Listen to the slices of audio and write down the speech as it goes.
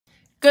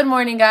Good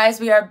morning, guys.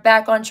 We are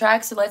back on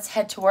track, so let's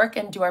head to work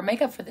and do our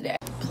makeup for the day.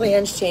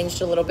 Plans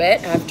changed a little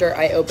bit after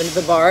I opened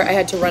the bar. I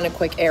had to run a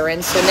quick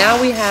errand, so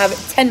now we have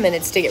 10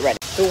 minutes to get ready.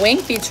 The wing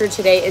feature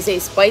today is a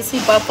spicy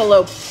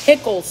buffalo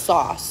pickle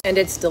sauce, and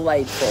it's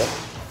delightful.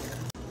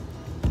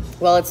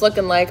 Well, it's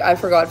looking like I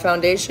forgot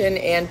foundation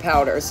and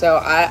powder, so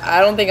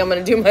I don't think I'm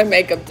gonna do my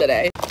makeup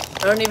today.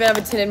 I don't even have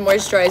a tinted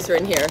moisturizer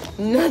in here.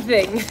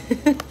 Nothing.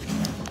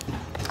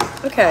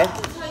 Okay,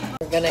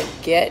 we're gonna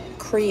get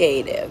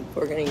creative.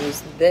 We're gonna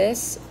use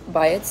this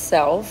by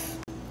itself,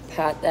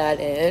 pat that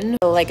in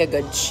like a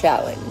good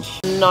challenge.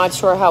 Not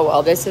sure how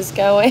well this is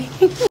going.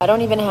 I don't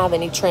even have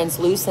any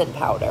translucent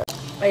powder.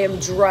 I am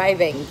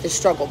driving the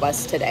struggle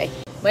bus today.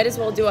 Might as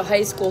well do a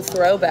high school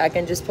throwback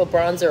and just put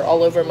bronzer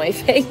all over my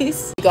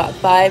face. We got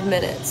 5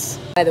 minutes.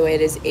 By the way,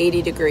 it is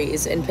 80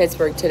 degrees in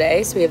Pittsburgh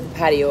today, so we have the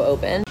patio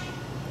open.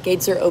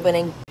 Gates are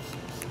opening.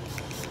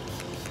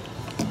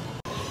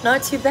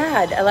 Not too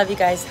bad. I love you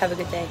guys. Have a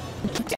good day.